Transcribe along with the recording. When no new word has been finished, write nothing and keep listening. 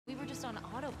just on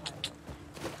autopilot.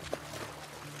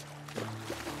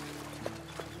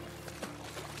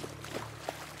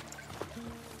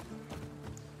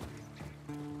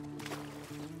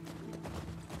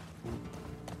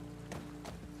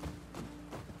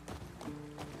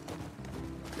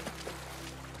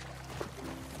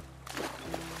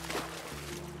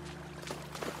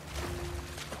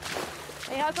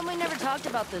 Hey, how come we never talked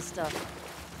about this stuff?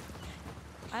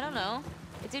 I don't know.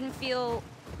 It didn't feel...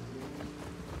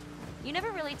 You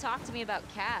never really talked to me about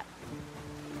Kat.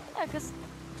 Yeah, 'cause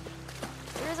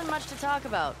there isn't much to talk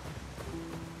about.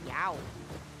 Yow.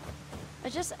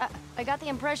 I got the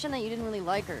impression that you didn't really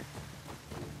like her.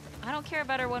 I don't care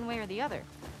about her one way or the other.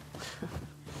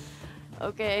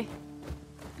 Okay.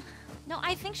 No,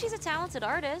 I think she's a talented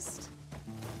artist.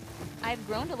 I've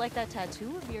grown to like that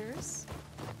tattoo of yours.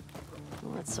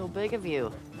 Well, that's so big of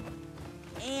you.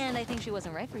 And I think she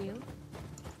wasn't right for you.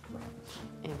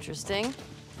 Interesting.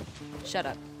 Shut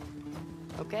up.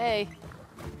 Okay.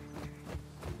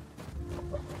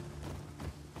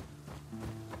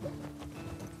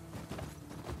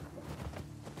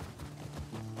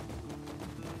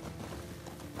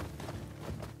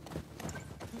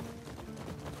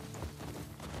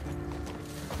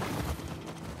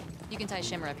 You can tie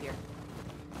Shimmer up here.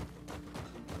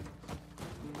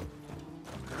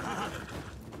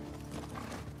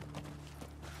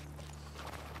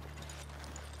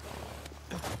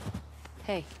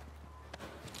 Hey,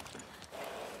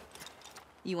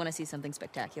 You want to see something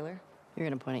spectacular? you're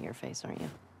gonna point at your face, aren't you?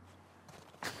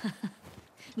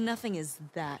 Nothing is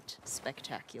that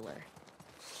spectacular.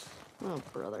 Oh,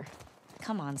 brother.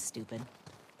 Come on, stupid.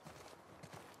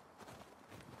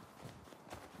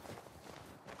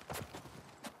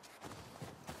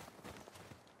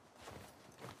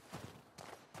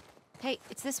 Hey,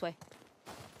 it's this way.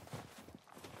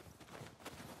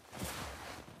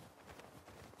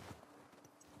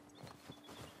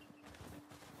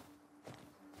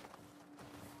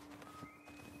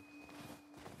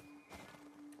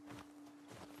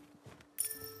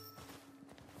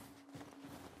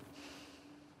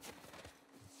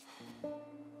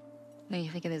 What do you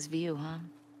think of this view, huh?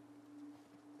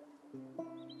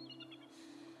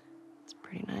 It's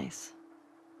pretty nice.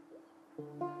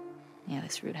 Yeah,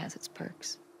 this route has its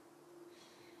perks.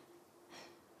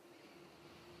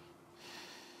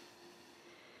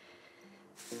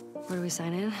 Where do we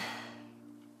sign in?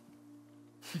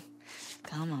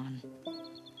 Come on.